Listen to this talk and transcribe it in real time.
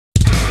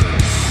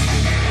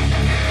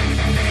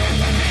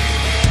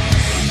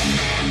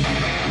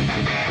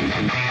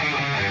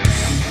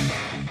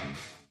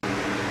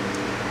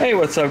Hey,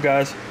 what's up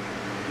guys?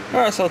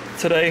 Alright, so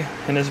today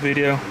in this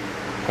video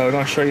we're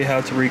going to show you how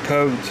to read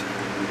codes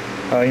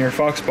in your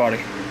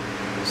Foxbody.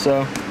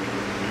 So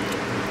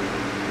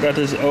got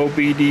this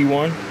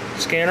OBD1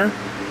 scanner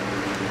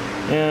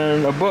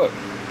and a book.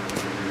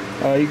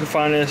 You can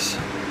find this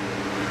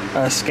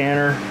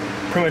scanner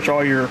pretty much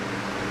all your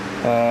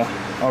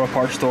auto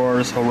parts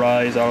stores,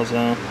 O'Reilly's,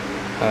 AutoZone.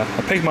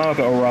 I picked mine up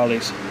at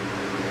O'Reilly's.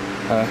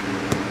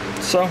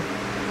 So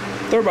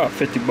they're about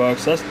 50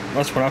 bucks. That's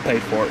what I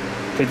paid for it,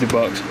 50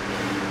 bucks.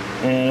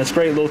 And it's a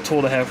great little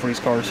tool to have for these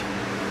cars.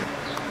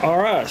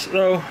 Alright,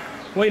 so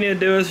what you need to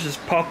do is just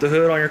pop the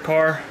hood on your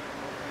car.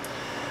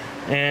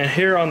 And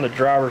here on the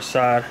driver's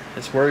side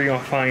is where you're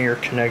going to find your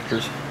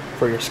connectors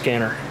for your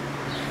scanner.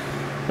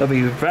 They'll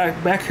be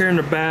back here in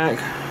the back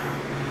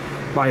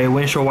by a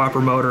windshield wiper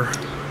motor.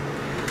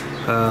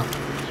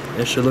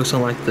 It should look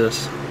something like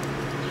this.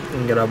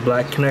 You got a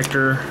black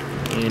connector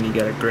and you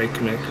got a gray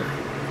connector.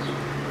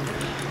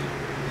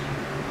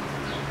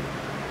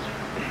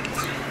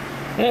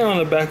 And on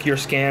the back of your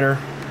scanner,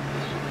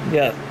 you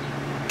got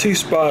two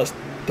spots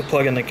to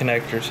plug in the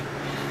connectors.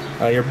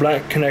 Your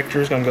black connector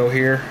is going to go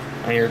here,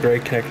 and your gray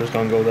connector is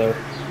going to go there.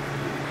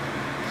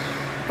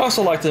 I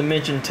also like to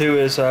mention too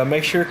is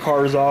make sure your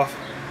car is off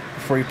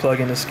before you plug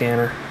in the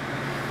scanner.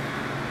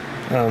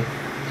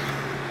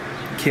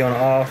 Key on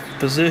off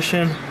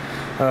position.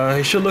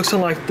 It should look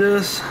something like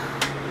this: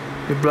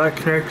 your black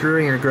connector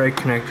and your gray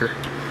connector.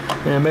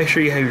 And make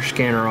sure you have your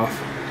scanner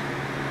off.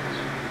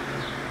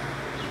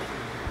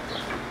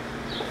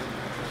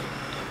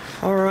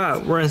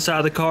 Alright, we're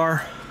inside the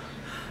car.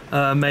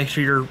 Make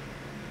sure your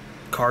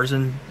car's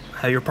in,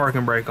 have your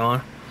parking brake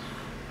on.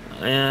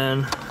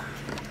 And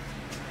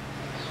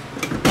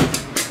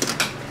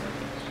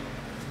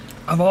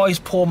I've always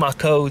pulled my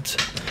codes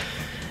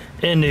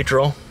in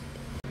neutral.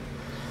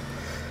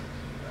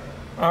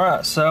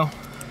 Alright, so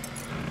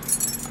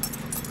just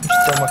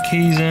throw my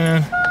keys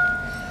in.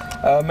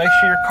 Make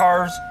sure your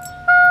car's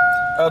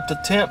up to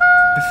temp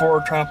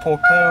before trying to pull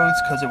codes,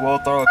 because it will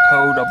throw a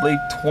code, I believe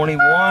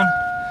 21.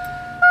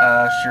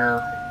 It's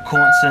your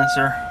coolant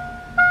sensor.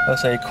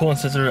 Let's say coolant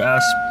sensor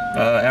out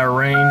of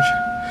range.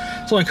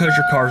 It's only because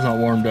your car's not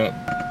warmed up.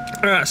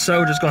 Alright,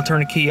 so just gonna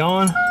turn the key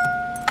on.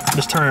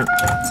 Just turn it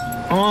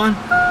on.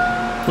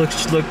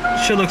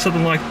 Should look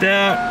something like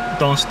that.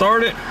 Don't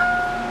start it.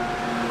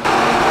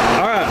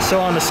 Alright, so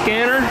on the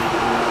scanner,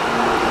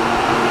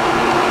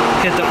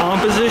 hit the on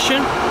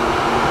position.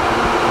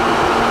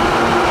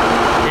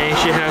 And you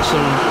should have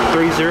some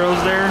 3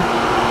 zeros there.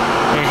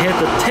 And hit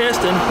the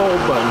test and hold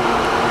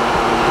button.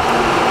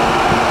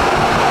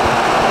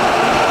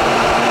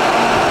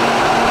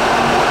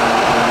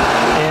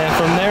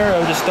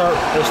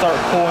 It'll start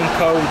pulling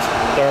codes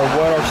that are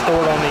what are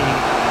stored on the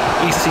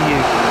ECU.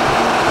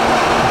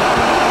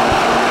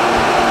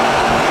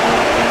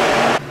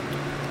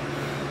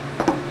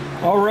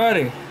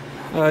 Alrighty.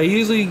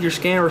 Usually your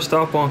scanner will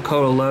stop on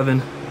code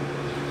 11.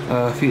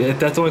 If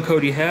that's the only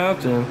code you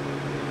have, then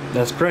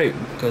that's great,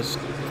 because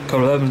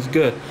code 11 is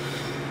good.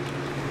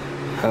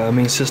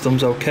 Means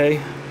system's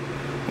okay.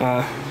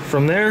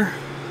 From there,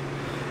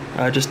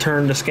 just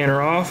turn the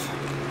scanner off.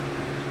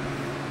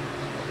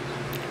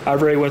 I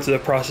already went through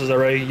the process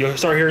already. You'll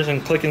start hearing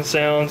some clicking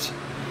sounds.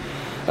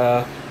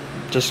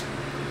 It's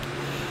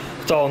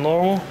all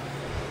normal.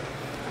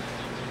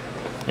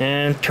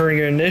 And turn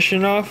your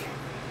ignition off.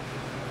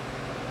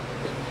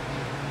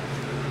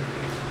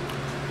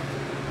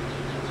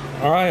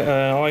 Alright,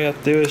 all you have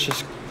to do is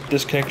just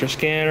disconnect your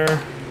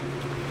scanner.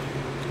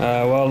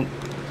 What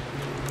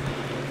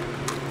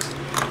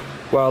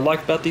I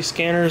like about these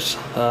scanners,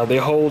 they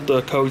hold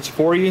the codes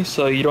for you,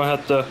 so you don't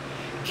have to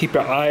keep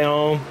your eye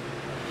on them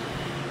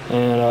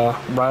and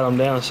write them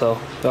down. So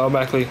they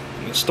automatically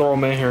store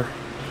them in here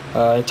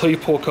until you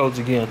pull codes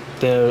again.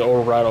 Then it'll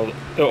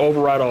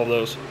override all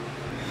those.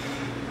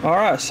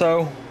 Alright,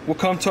 so we'll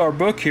come to our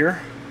book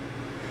here,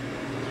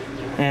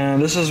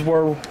 and this is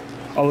where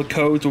all the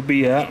codes will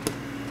be at.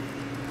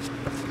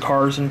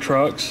 Cars and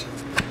trucks.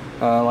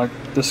 Like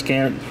the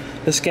scanner.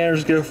 This scanner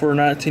is good for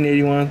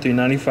 1981 through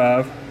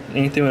 95.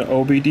 Anything with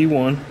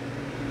OBD1.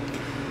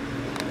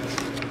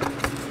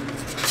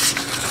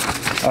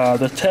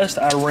 The test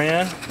I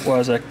ran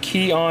was a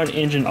key on,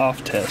 engine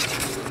off test.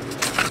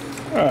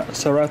 Alright,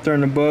 so right there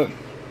in the book,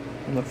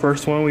 on the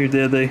first one we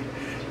did the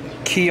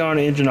key on,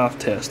 engine off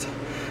test.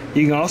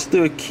 You can also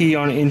do a key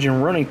on,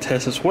 engine running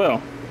test as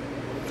well.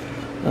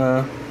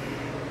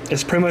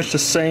 It's pretty much the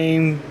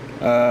same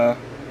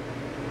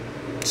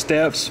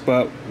steps,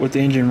 but with the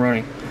engine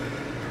running.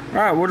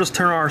 Alright, we'll just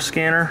turn on our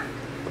scanner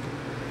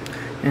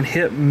and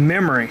hit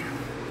memory.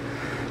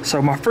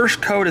 So my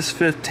first code is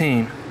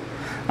 15.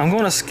 I'm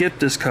going to skip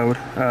this code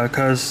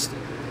because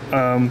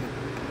the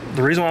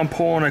reason why I'm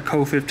pulling a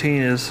code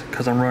 15 is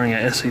because I'm running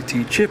an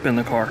SCT chip in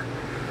the car.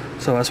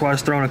 So that's why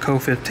it's throwing a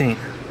code 15.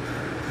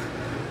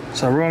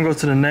 So we're going to go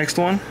to the next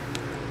one.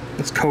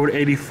 It's code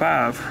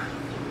 85.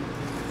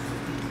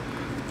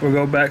 We'll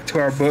go back to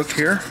our book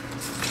here.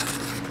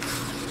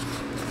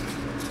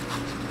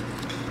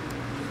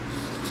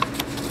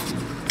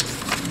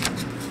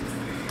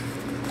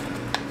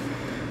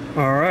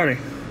 Alrighty.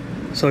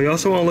 So you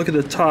also want to look at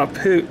the top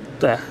too.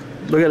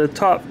 Look at the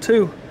top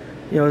too.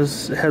 You know, it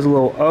has a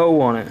little O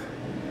on it.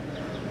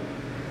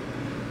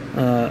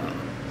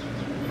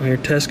 On your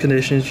test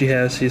conditions, you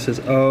have, see, it says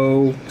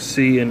O,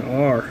 C, and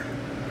R.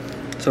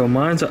 So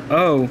mine's an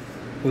O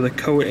with a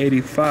code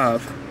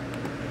 85.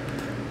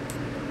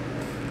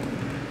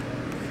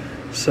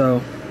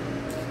 So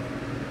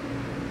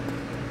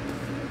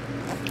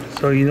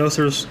you notice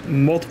there's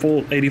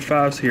multiple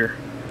 85s here.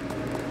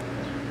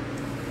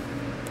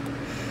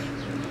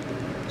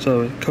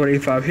 So code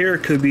 85 here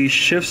could be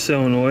shift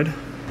solenoid.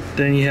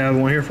 Then you have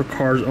one here for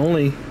cars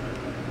only.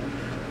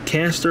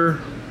 Canister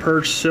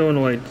purge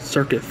solenoid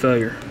circuit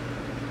failure.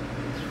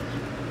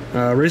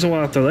 Reason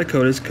why I throw that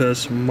code is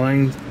because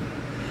mine's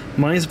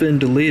been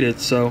deleted,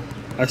 so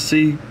I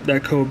see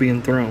that code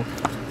being thrown.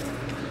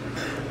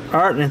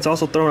 Alright, and it's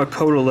also throwing a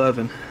code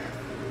 11.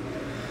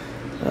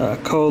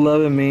 Code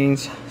 11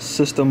 means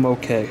system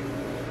okay.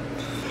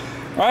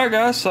 Alright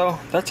guys, so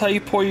that's how you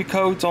pull your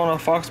codes on a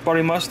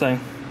Foxbody Mustang.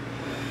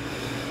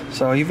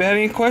 So if you have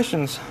any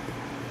questions,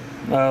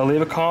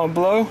 leave a comment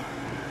below,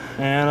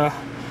 and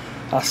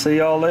I'll see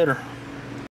y'all later.